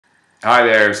Hi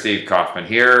there, Steve Kaufman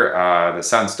here. The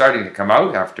sun's starting to come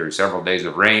out after several days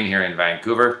of rain here in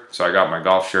Vancouver, so I got my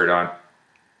golf shirt on.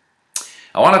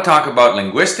 I want to talk about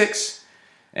linguistics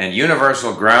and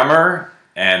universal grammar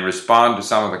and respond to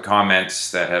some of the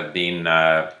comments that have been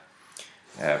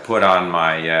put on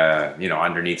my,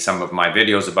 underneath some of my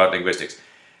videos about linguistics.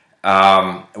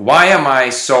 Why am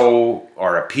I so,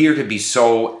 or appear to be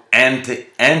so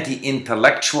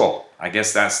anti-intellectual? I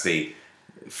guess that's the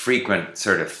frequent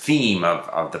sort of theme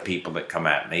of the people that come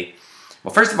at me.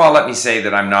 Well, first of all, let me say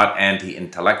that I'm not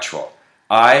anti-intellectual.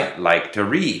 I like to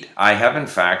read. I have, in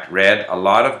fact, read a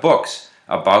lot of books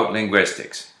about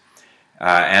linguistics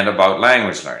and about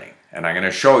language learning, and I'm going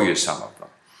to show you some of them.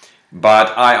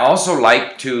 But I also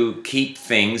like to keep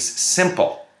things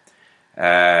simple.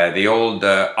 The old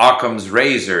Occam's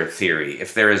razor theory.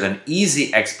 If there is an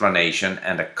easy explanation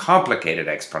and a complicated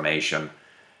explanation,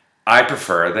 I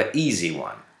prefer the easy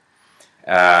one.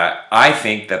 I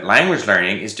think that language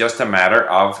learning is just a matter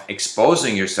of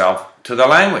exposing yourself to the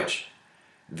language.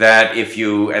 That if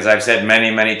you, as I've said many,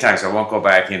 many times, I won't go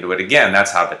back into it again,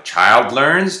 that's how the child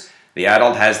learns. The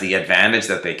adult has the advantage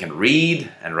that they can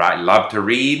read and love to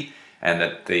read, and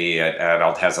that the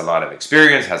adult has a lot of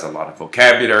experience, has a lot of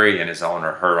vocabulary in his own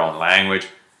or her own language.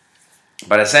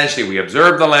 But essentially we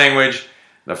observe the language,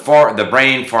 the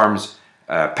brain forms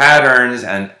patterns,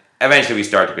 and eventually we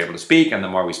start to be able to speak, and the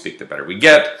more we speak, the better we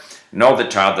get. No, the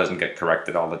child doesn't get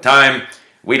corrected all the time.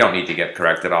 We don't need to get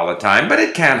corrected all the time, but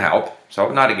it can help, so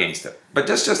I'm not against it. But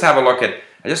just have a look at,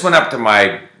 I just went up to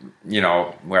my,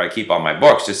 where I keep all my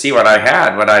books to see what I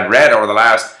had, what I'd read over the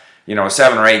last,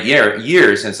 7 or 8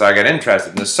 years since I got interested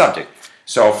in this subject.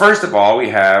 So first of all, we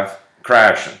have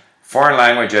Krashen, Foreign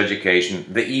Language Education,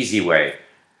 The Easy Way.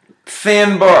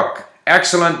 Thin book,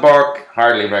 excellent book,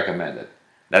 hardly recommended.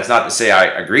 That's not to say I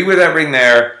agree with everything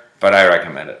there, but I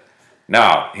recommend it.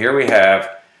 Now, here we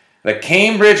have the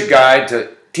Cambridge Guide to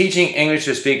Teaching English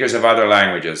to Speakers of Other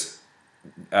Languages.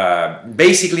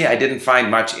 Basically, I didn't find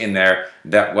much in there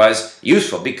that was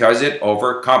useful because it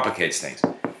overcomplicates things.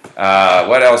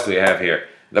 What else do we have here?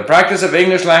 The Practice of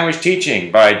English Language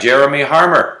Teaching by Jeremy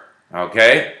Harmer.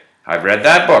 Okay, I've read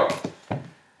that book.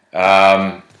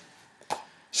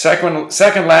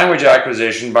 Second Language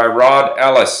Acquisition by Rod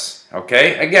Ellis.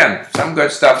 Okay, again, some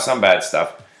good stuff, some bad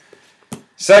stuff.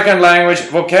 Second Language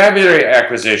Vocabulary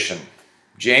Acquisition,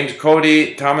 James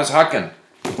Cody, Thomas Hucken.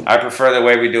 I prefer the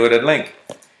way we do it at Link.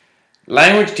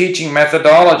 Language Teaching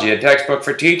Methodology, a textbook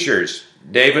for teachers,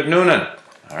 David Noonan.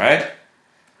 All right.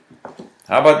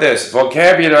 How about this?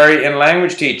 Vocabulary in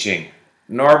Language Teaching,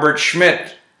 Norbert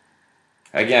Schmidt.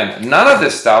 Again, none of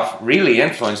this stuff really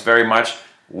influenced very much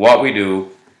what we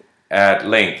do at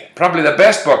Link. Probably the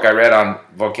best book I read on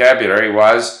vocabulary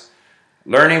was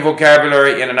Learning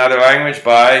Vocabulary in Another Language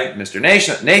by Mr.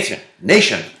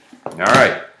 Nation. All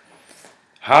right.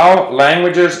 How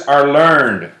Languages Are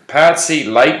Learned, Patsy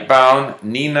Lightbound,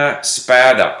 Nina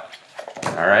Spada.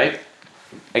 All right.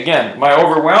 Again, my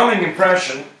overwhelming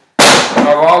impression of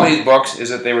all these books is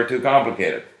that they were too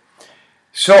complicated.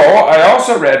 So I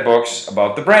also read books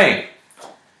about the brain.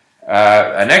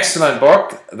 An excellent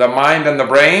book, The Mind and the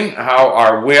Brain, how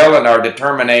our will and our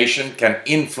determination can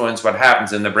influence what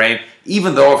happens in the brain,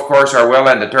 even though, of course, our will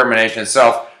and determination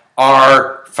itself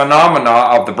are phenomena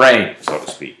of the brain, so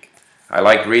to speak. I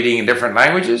like reading in different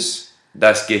languages.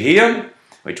 Das Gehirn,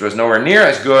 which was nowhere near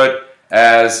as good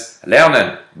as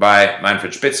Lernen by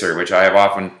Manfred Spitzer, which I have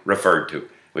often referred to,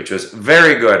 which was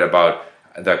very good about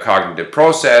the cognitive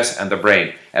process and the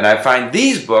brain. And I find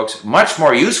these books much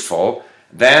more useful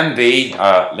than the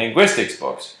linguistics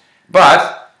books.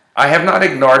 But I have not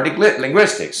ignored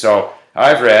linguistics. So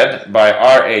I've read by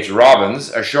R.H. Robbins,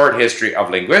 A Short History of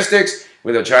Linguistics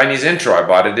with a Chinese intro. I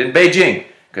bought it in Beijing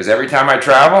because every time I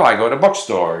travel, I go to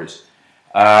bookstores.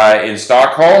 In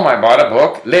Stockholm, I bought a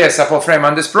book, Läsa på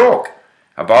främmande språk,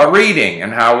 about reading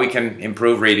and how we can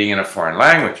improve reading in a foreign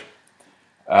language.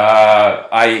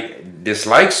 I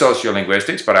dislike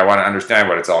sociolinguistics, but I want to understand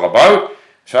what it's all about.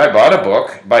 So I bought a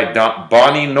book by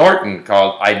Bonnie Norton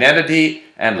called Identity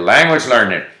and Language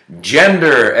Learning,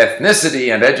 Gender,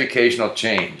 Ethnicity, and Educational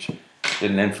Change.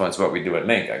 Didn't influence what we do at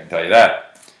Link, I can tell you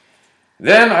that.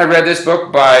 Then I read this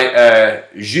book by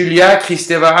Julia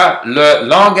Kristeva, Le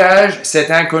langage, c'est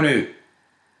inconnu.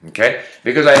 Okay?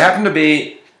 Because I happened to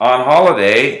be on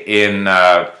holiday in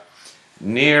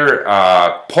near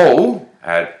Pau,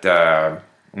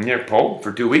 near Pau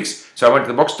for 2 weeks. So I went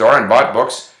to the bookstore and bought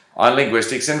books on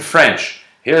linguistics in French.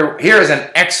 Here is an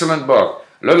excellent book,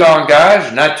 Le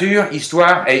langage, nature,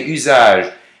 histoire et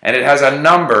usage. And it has a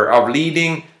number of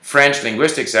leading French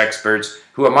linguistics experts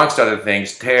who, amongst other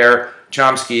things, tear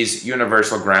Chomsky's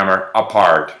Universal Grammar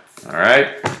apart. All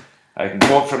right? I can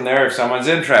quote from there if someone's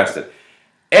interested.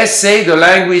 Essai de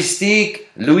linguistique,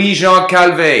 Louis-Jean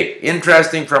Calvet.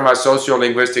 Interesting from a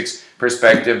sociolinguistics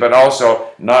perspective, but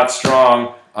also not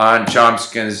strong on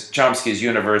Chomsky's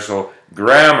Universal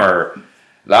Grammar.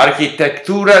 La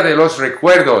arquitectura de los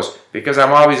recuerdos, because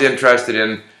I'm always interested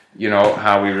in, you know,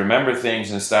 how we remember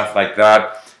things and stuff like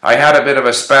that. I had a bit of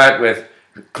a spat with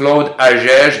Claude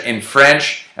Agege in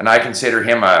French, and I consider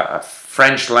him a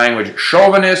French language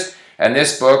chauvinist, and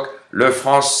this book, Le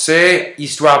Français,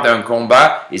 Histoire d'un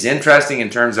combat, is interesting in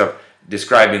terms of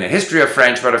describing the history of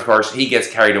French, but of course he gets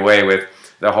carried away with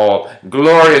the whole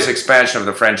glorious expansion of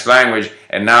the French language,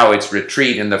 and now its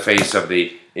retreat in the face of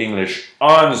the English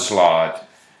onslaught.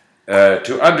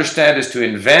 To understand is to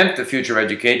invent, the future of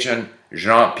education,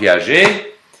 Jean Piaget.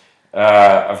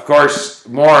 Of course,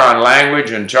 more on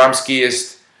language and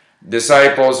Chomskyist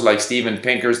disciples like Steven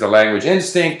Pinker's The Language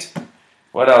Instinct.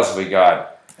 What else have we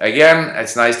got? Again,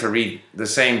 it's nice to read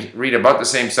about the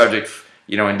same subject,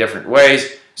 you know, in different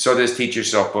ways. So this Teach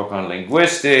Yourself book on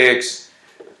linguistics.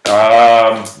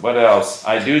 What else?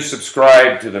 I do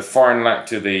subscribe to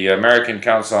the American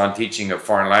Council on Teaching of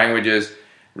Foreign Languages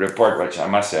report, which I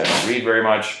must say I don't read very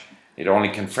much. It only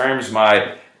confirms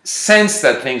my sense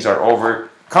that things are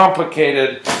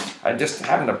overcomplicated. I just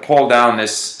happened to pull down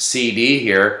this CD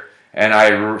here, and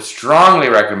I strongly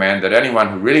recommend that anyone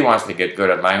who really wants to get good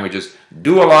at languages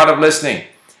do a lot of listening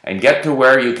and get to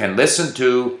where you can listen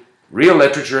to real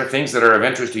literature, things that are of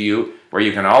interest to you, where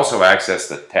you can also access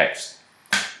the text.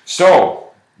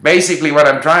 So basically what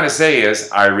I'm trying to say is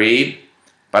I read,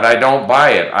 but I don't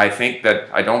buy it. I think that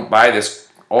I don't buy this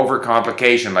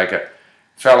overcomplication, like a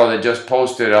fellow that just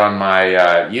posted on my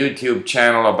YouTube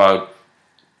channel about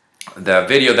the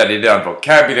video that he did on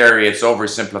vocabulary. It's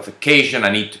oversimplification. I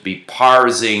need to be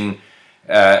parsing.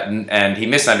 And he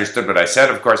misunderstood what I said.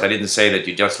 Of course, I didn't say that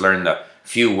you just learn the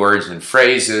few words and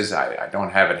phrases. I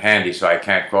don't have it handy, so I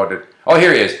can't quote it. Oh,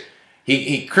 here he is.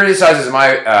 He criticizes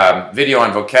my video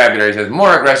on vocabulary. He says,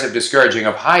 more aggressive discouraging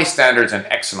of high standards and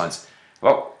excellence.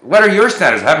 Well, what are your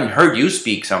standards? I haven't heard you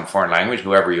speak some foreign language,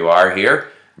 whoever you are here.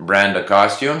 Branda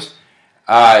Costumes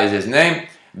is his name.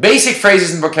 Basic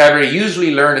phrases and vocabulary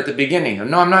usually learned at the beginning.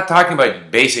 No, I'm not talking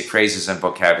about basic phrases and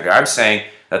vocabulary. I'm saying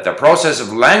that the process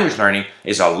of language learning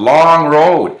is a long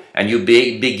road, and you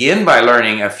begin by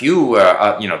learning a few,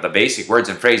 the basic words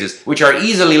and phrases, which are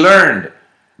easily learned.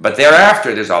 But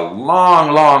thereafter, there's a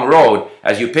long, long road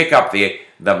as you pick up the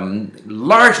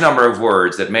large number of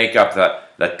words that make up the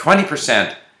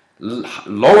 20%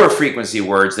 lower frequency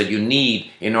words that you need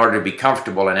in order to be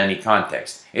comfortable in any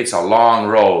context. It's a long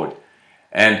road.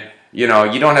 And, you know,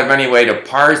 you don't have any way to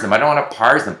parse them. I don't want to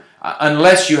parse them.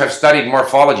 Unless you have studied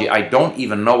morphology. I don't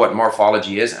even know what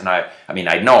morphology is. And I mean,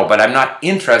 I know, but I'm not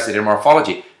interested in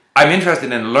morphology. I'm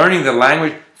interested in learning the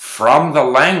language from the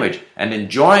language and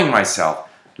enjoying myself.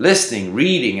 Listening,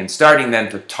 reading, and starting then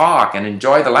to talk and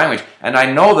enjoy the language. And I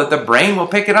know that the brain will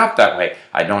pick it up that way.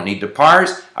 I don't need to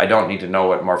parse. I don't need to know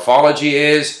what morphology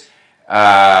is.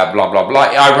 Blah, blah, blah.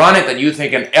 Ironic that you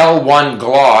think an L1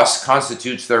 gloss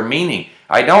constitutes their meaning.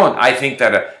 I don't. I think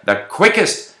that the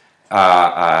quickest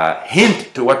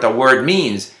hint to what the word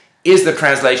means is the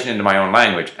translation into my own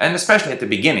language. And especially at the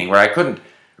beginning, where I couldn't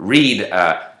read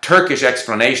a Turkish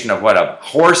explanation of what a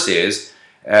horse is.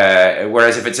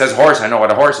 Whereas if it says horse, I know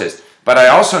what a horse is. But I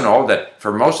also know that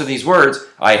for most of these words,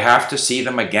 I have to see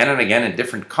them again and again in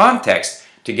different contexts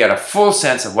to get a full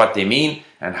sense of what they mean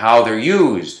and how they're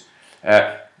used.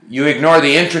 You ignore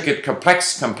the intricate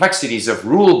complexities of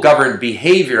rule-governed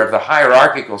behavior of the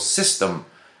hierarchical system.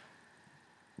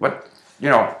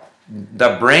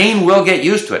 The brain will get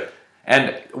used to it.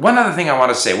 And one other thing I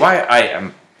want to say,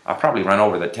 I'll probably run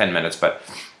over the 10 minutes, but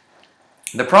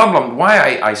the problem,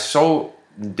 why I so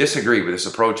disagree with this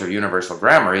approach of universal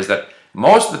grammar is that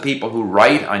most of the people who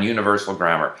write on universal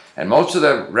grammar, and most of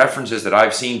the references that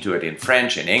I've seen to it in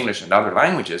French and English and other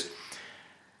languages,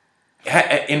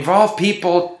 involve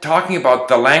people talking about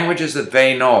the languages that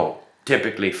they know,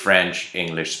 typically French,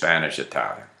 English, Spanish,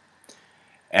 Italian,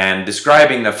 and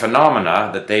describing the phenomena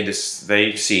that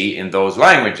they see in those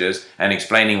languages and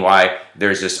explaining why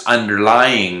there's this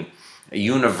underlying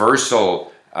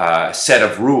universal set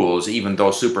of rules, even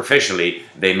though superficially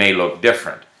they may look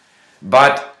different.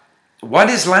 But what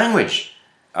is language?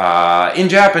 In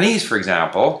Japanese, for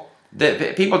example,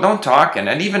 people don't talk,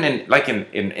 and even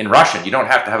in Russian, you don't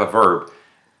have to have a verb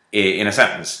in a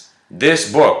sentence.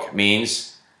 This book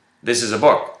means this is a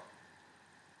book.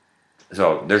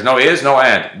 So there's no is, no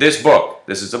and. This book,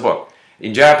 this is a book.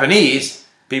 In Japanese,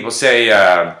 people say,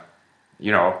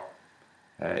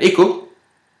 iku.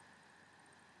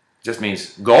 just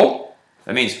means go.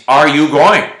 That means, are you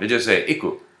going? They just say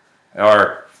iku.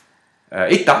 Or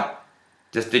itta,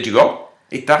 just did you go?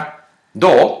 Itta.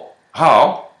 Do,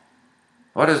 how.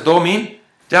 What does do mean?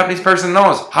 Japanese person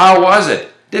knows. How was it?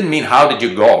 Didn't mean how did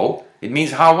you go. It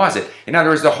means how was it. In other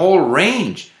words, the whole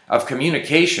range of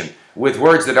communication with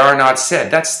words that are not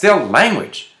said, that's still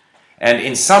language. And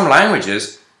in some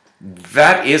languages,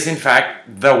 that is in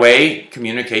fact the way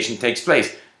communication takes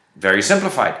place. Very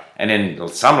simplified. And in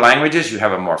some languages, you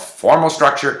have a more formal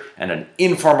structure and an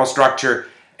informal structure.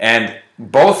 And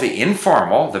both the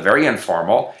informal, the very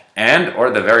informal, and or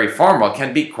the very formal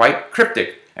can be quite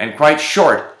cryptic and quite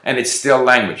short. And it's still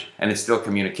language. And it's still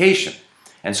communication.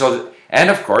 And so, and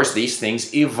of course, these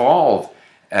things evolve.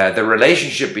 The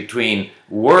relationship between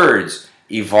words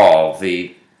evolve.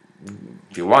 The,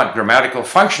 if you want, grammatical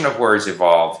function of words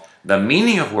evolve. The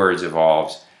meaning of words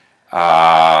evolves.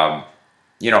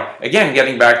 You know, again,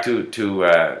 getting back to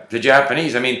the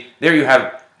Japanese, I mean, there you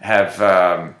have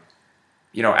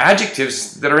you know,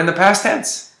 adjectives that are in the past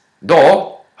tense.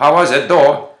 Do, how was it?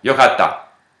 Do, yokatta,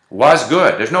 was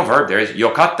good. There's no verb there. It's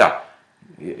yokatta.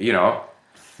 You know,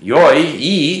 yoi,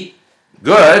 i,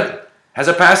 good, has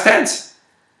a past tense.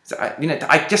 So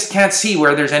I just can't see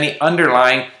where there's any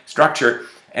underlying structure.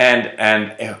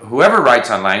 And whoever writes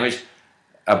on language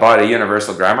about a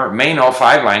universal grammar may know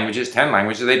 5 languages, 10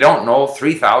 languages. They don't know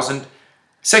 3,000,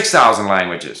 6,000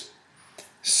 languages.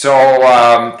 So,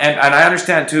 and I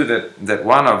understand too that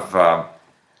one of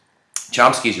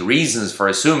Chomsky's reasons for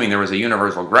assuming there was a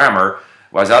universal grammar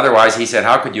was otherwise, he said,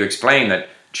 how could you explain that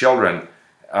children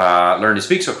learn to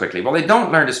speak so quickly? Well, they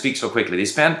don't learn to speak so quickly. They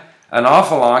spend an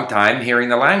awful long time hearing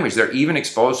the language. They're even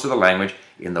exposed to the language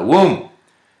in the womb.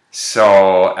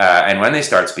 So, and when they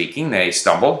start speaking, they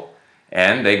stumble.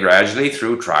 And they gradually,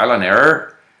 through trial and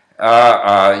error,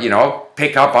 you know,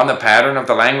 pick up on the pattern of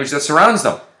the language that surrounds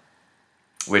them,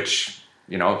 which,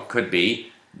 you know, could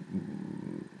be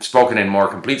spoken in more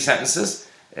complete sentences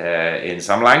in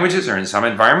some languages or in some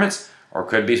environments, or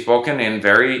could be spoken in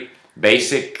very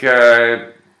basic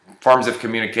forms of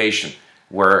communication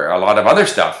where a lot of other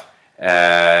stuff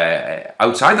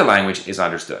outside the language is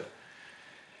understood.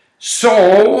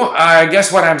 So, I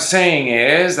guess what I'm saying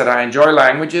is that I enjoy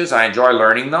languages, I enjoy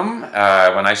learning them.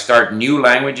 When I start new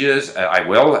languages, I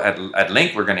will, at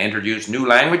Link, we're going to introduce new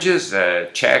languages,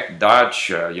 Czech,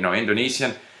 Dutch, you know,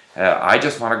 Indonesian. I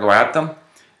just want to go at them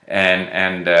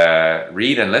and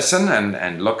read and listen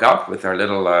and look up with our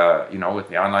little, you know, with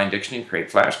the online dictionary, create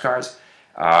flashcards.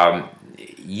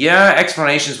 Yeah,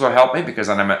 explanations will help me because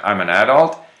I'm an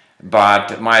adult,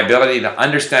 but my ability to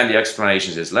understand the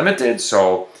explanations is limited,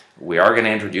 so we are going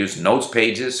to introduce notes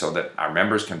pages so that our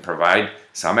members can provide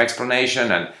some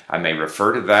explanation, and I may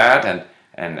refer to that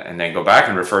and then go back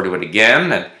and refer to it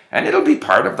again, and it'll be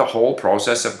part of the whole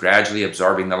process of gradually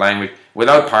absorbing the language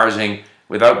without parsing,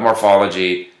 without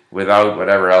morphology, without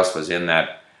whatever else was in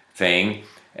that thing.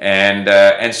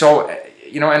 And so,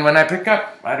 you know, and when I pick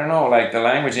up, I don't know, like the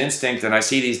language instinct, and I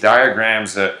see these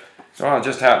diagrams, so I'll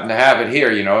just happen to have it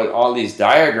here, you know, all these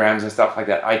diagrams and stuff like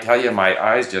that, I tell you, my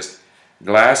eyes just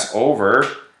glass over.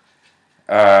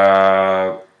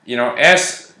 You know,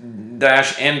 S-NP-VP,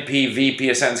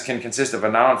 a sentence can consist of a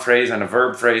noun phrase and a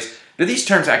verb phrase. Do these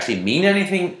terms actually mean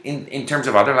anything in terms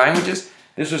of other languages?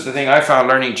 This was the thing I found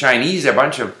learning Chinese, a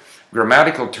bunch of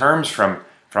grammatical terms from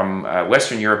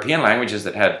Western European languages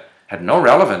that had no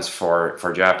relevance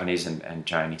for Japanese and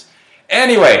Chinese.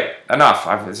 Anyway, enough.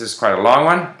 This is quite a long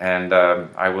one, and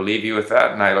I will leave you with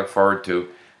that, and I look forward to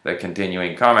the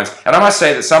continuing comments. And I must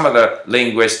say that some of the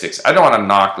linguistics, I don't want to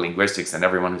knock linguistics and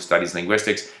everyone who studies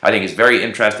linguistics. I think it's very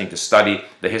interesting to study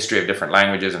the history of different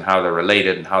languages and how they're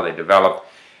related and how they develop.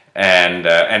 And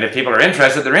if people are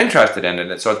interested, they're interested in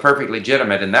it. So it's perfectly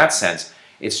legitimate in that sense.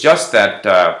 It's just that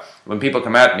when people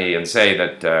come at me and say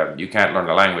that you can't learn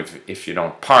the language if you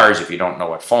don't parse, if you don't know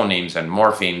what phonemes and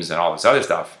morphemes and all this other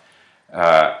stuff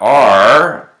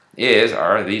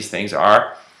these things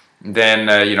are,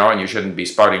 then, you know, and you shouldn't be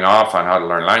spouting off on how to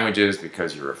learn languages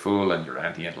because you're a fool and you're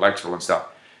anti-intellectual and stuff.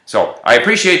 So I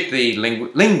appreciate the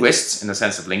linguists, in the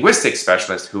sense of linguistics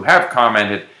specialists, who have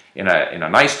commented in a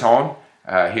nice tone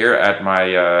here at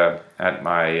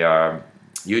my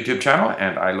YouTube channel,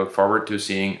 and I look forward to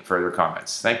seeing further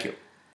comments. Thank you.